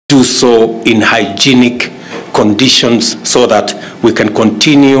do so in hygienic conditions so that we can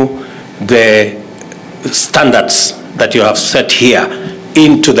continue the standards that you have set here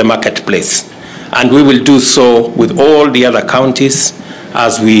into the marketplace. And we will do so with all the other counties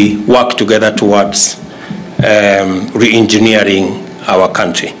as we work together towards re-engineering our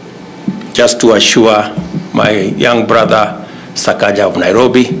country. Just to assure my young brother, Sakaja of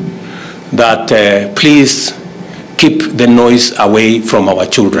Nairobi, that please keep the noise away from our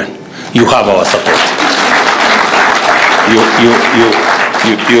children. You have our support.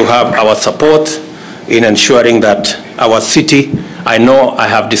 You have our support in ensuring that our city, I know I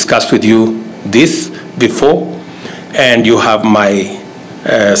have discussed with you this before, and you have my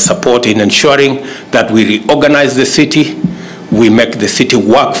support in ensuring that we reorganize the city, we make the city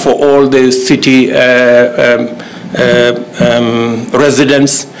work for all the city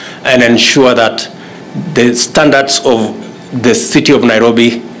residents, and ensure that the standards of the city of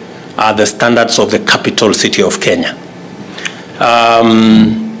Nairobi are the standards of the capital city of Kenya.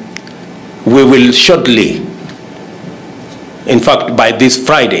 We will shortly, in fact by this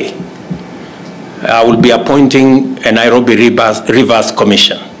Friday, I will be appointing a Nairobi Rivers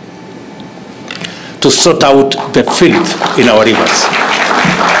Commission to sort out the filth in our rivers.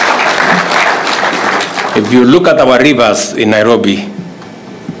 If you look at our rivers in Nairobi,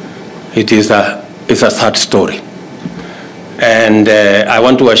 it is a sad story. And I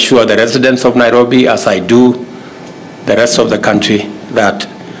want to assure the residents of Nairobi, as I do the rest of the country, that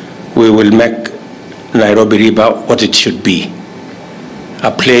we will make Nairobi River what it should be.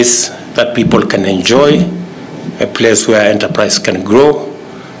 A place that people can enjoy, a place where enterprise can grow,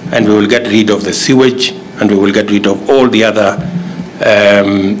 and we will get rid of the sewage, and we will get rid of all the other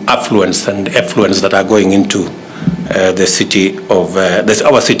affluence and effluents that are going into the city of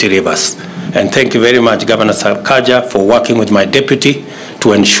our city rivers. And thank you very much, Governor Sakaja, for working with my deputy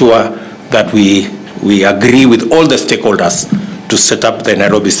to ensure that we agree with all the stakeholders to set up the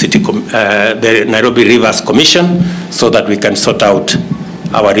the Nairobi Rivers Commission so that we can sort out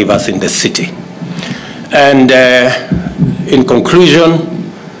our rivers in the city. And in conclusion,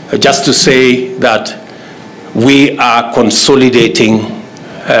 just to say that we are consolidating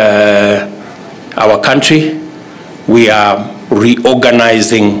our country. We are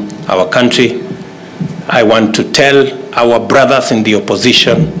reorganizing our country. I want to tell our brothers in the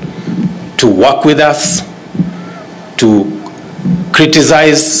opposition to work with us, to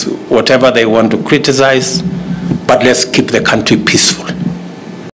criticize whatever they want to criticize, but let's keep the country peaceful.